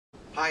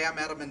Hi, I'm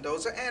Adam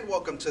Mendoza, and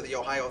welcome to the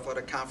Ohio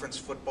Athletic Conference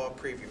Football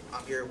Preview.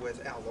 I'm here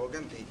with Al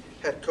Logan, the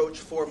head coach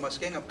for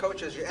Muskingum.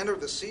 Coach, as you enter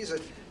the season,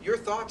 your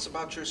thoughts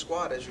about your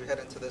squad as you head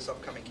into this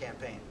upcoming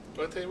campaign?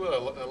 Well, I tell you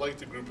what, I like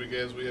the group of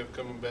guys we have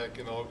coming back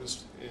in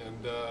August,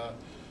 and I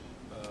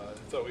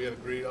thought we had a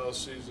great off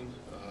season.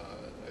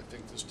 I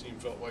think this team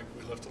felt like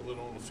we left a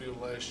little on the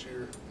field last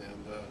year,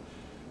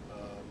 and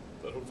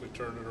but hopefully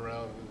turned it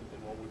around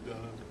in what we've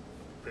done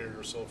and prepared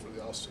ourselves for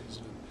the off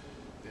season.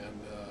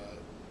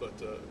 But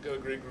got a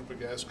great group of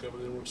guys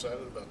coming in. We're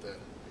excited about that.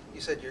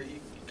 You said you're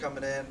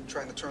coming in,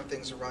 trying to turn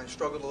things around. You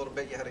struggled a little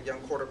bit. You had a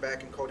young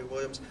quarterback in Cody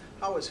Williams.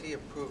 How has he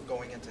improved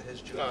going into his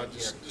junior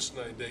year? Just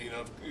night and day. You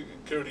know,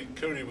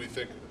 Cody,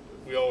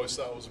 we always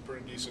thought was a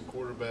pretty decent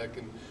quarterback,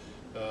 and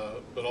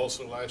but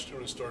also last year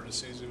when he started the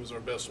season, he was our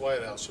best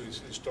wideout. So he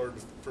started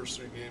the first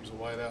 3 games of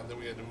wideout, and then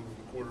we had to move him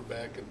to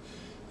quarterback,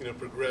 and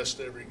progressed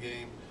every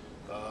game.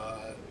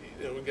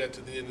 We got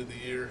to the end of the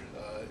year.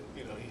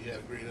 He had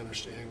a great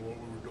understanding of what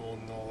we were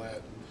doing and all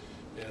that,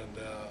 and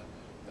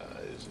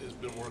has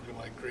been working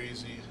like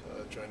crazy,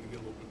 trying to get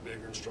a little bit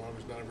bigger and stronger.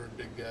 He's not a very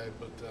big guy,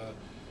 but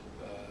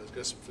he's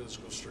got some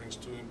physical strengths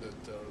to him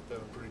that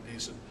are pretty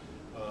decent.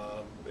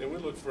 And we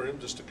look for him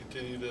just to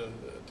continue to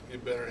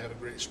get better. Had a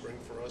great spring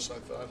for us, I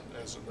thought,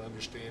 as an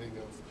understanding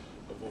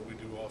of what we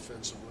do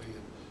offensively,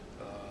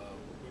 and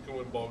we can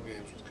win ball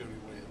games with Cody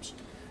Williams.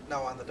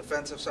 Now, on the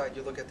defensive side,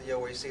 you look at the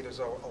OAC, there's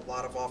a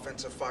lot of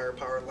offensive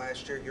firepower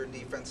last year. Your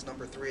defense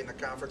number 3 in the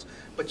conference,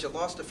 but you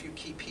lost a few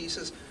key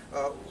pieces.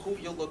 Who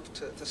you look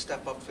to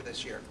step up for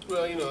this year?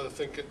 Well, I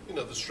think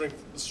the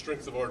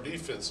strength of our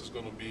defense is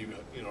going to be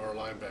our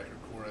linebacker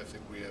core. I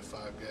think we have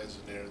 5 guys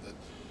in there that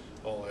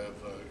all have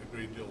a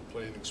great deal of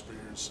playing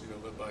experience.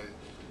 Led by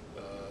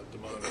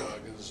Damond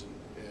Goggins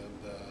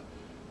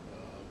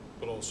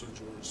but also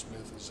George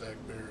Smith and Zach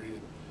Berry,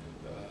 and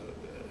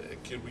a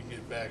kid we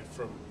get back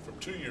from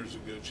 2 years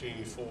ago,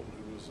 Cheney Fulton,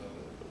 who was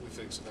we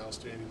think is an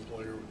outstanding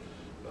player,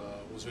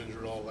 was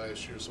injured all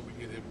last year, so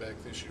we get him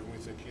back this year, and we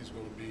think he's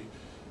going to be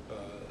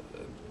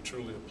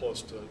truly a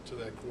plus to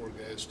that core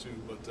guys too.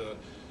 But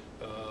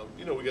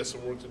we got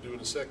some work to do in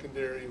the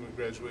secondary. We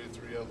graduated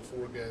 3 out of the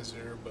 4 guys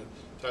there, but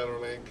Tyler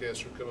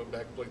Lancaster coming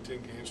back to play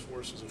 10 games for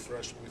us as a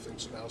freshman, we think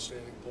is an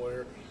outstanding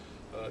player.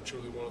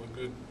 Truly one of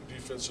the good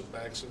defensive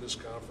backs in this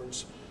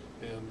conference.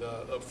 And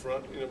up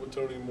front, with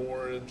Tony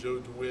Moore and Joe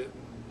DeWitt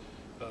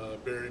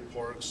and Barry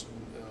Parks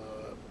and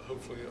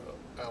hopefully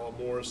Alan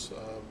Morris,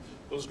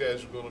 those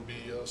guys are going to be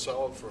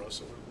solid for us,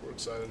 and we're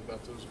excited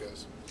about those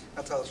guys.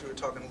 Now tell us, we were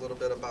talking a little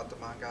bit about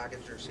Damond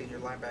Goggins, your senior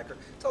linebacker.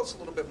 Tell us a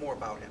little bit more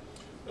about him.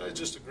 He's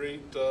just a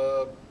great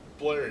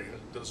player.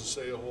 Doesn't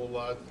say a whole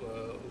lot,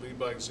 lead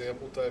by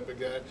example type of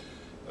guy.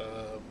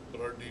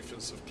 But our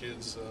defensive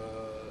kids,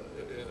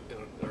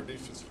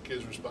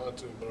 respond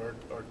to him. But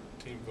our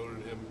team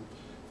voted him,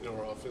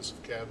 our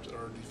offensive captain,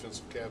 our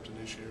defensive captain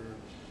this year,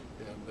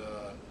 and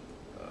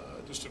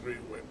just a great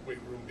weight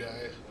room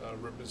guy.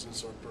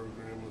 Represents our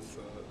program with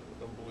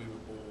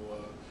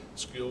unbelievable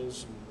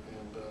skills,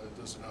 and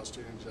does an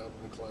outstanding job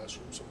in the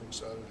classroom. So I'm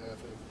excited to have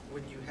him.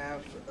 When you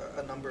have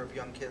a number of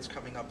young kids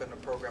coming up in the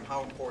program,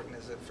 how important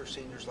is it for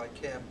seniors like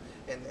him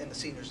and the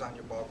seniors on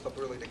your ball club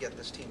really to get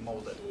this team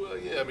molded? Well,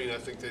 yeah, I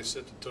think they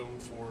set the tone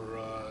for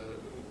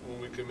when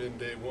we come in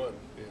day one,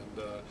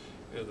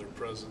 and their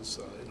presence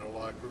in our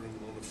locker room,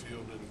 on the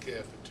field, in the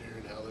cafeteria,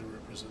 and how they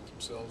represent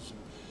themselves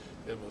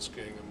in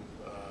Muskingum.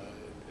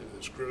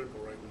 It's critical,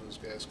 right, when those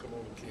guys come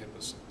on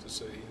campus to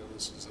say,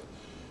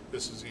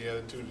 this is the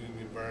attitude and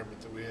the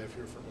environment that we have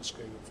here for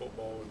Muskingum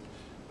football,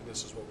 and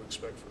this is what we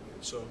expect from you.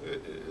 So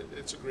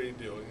it's a great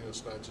deal.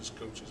 It's not just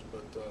coaches,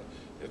 but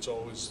it's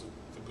always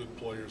the good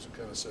players that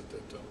kind of set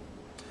that tone.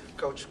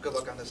 Coach, good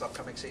luck on this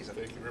upcoming season.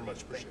 Thank you very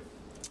much. Appreciate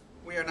it.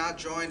 We are now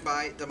joined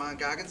by Damond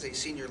Goggins, a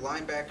senior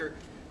linebacker.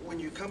 When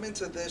you come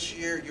into this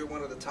year, you're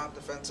one of the top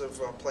defensive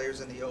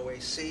players in the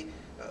OAC.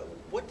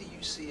 What do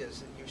you see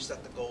as you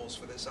set the goals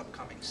for this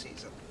upcoming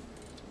season?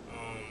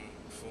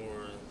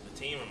 For the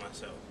team or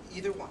myself?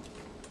 Either one.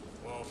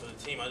 Well, for the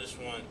team, I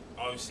just want,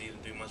 obviously,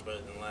 to do much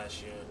better than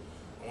last year.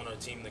 I want our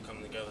team to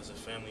come together as a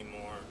family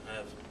more,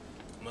 have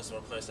most of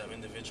our players have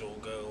individual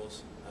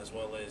goals as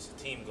well as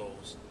team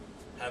goals.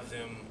 Have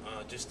them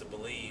just to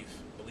believe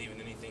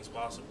in anything's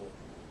possible.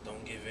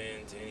 Don't give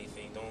in to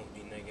anything. Don't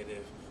be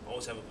negative.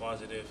 Always have a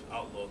positive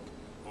outlook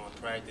on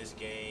practice,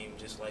 game,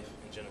 just life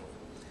in general.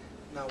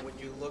 Now, when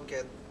you look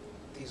at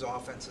these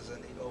offenses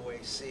in the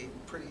OAC,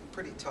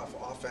 pretty tough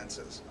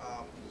offenses.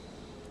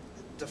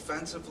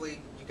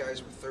 Defensively, you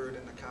guys were 3rd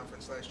in the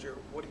conference last year.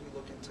 What are you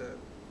looking to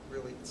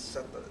really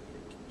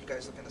you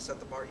guys looking to set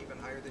the bar even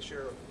higher this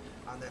year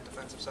on that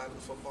defensive side of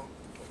the football?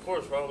 Of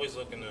course, we're always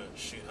looking to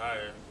shoot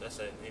higher. That's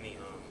at any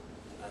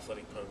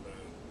athletic program.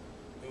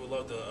 We would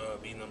love to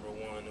be number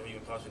 1 or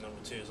even possibly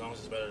number 2, as long as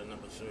it's better than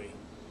number 3.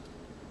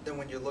 Then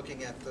when you're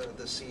looking at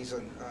the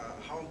season,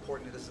 how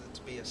important is it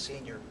to be a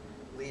senior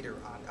leader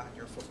on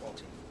your football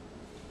team?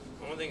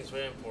 I think it's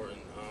very important.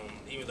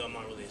 Even though I'm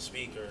not really a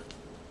speaker,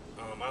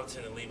 I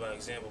tend to lead by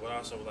example, but I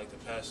also would like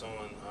to pass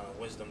on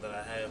wisdom that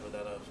I have or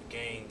that I've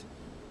gained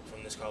from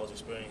from this college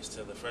experience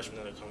to the freshmen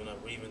that are coming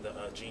up, or even the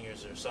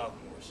juniors or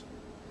sophomores.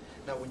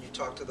 Now, when you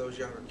talk to those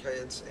younger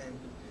kids, and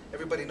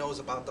everybody knows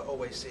about the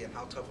OAC and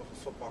how tough of a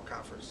football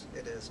conference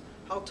it is,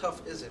 how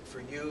tough is it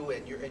for you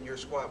and your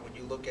squad when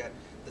you look at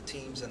the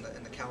teams and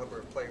the caliber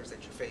of players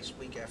that you face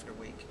week after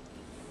week?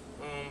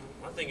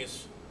 I think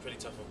it's pretty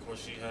tough. Of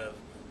course, you have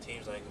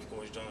teams like, of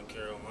course, John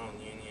Carroll, Mount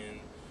Union,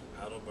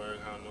 Heidelberg,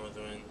 Howard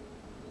Northern,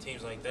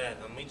 teams like that.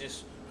 We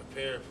just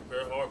prepare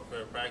hard,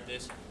 prepare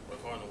practice,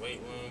 work hard in the weight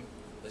room,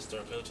 listen to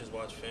our coaches,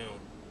 watch film,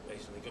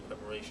 basically good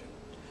preparation.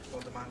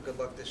 Well, Damond, good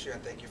luck this year,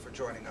 and thank you for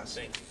joining us.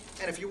 Thank you.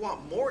 And if you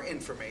want more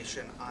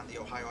information on the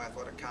Ohio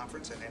Athletic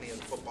Conference and any of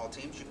the football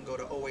teams, you can go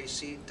to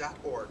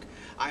oac.org.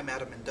 I'm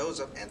Adam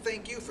Mendoza, and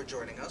thank you for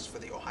joining us for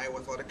the Ohio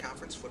Athletic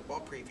Conference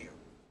Football Preview.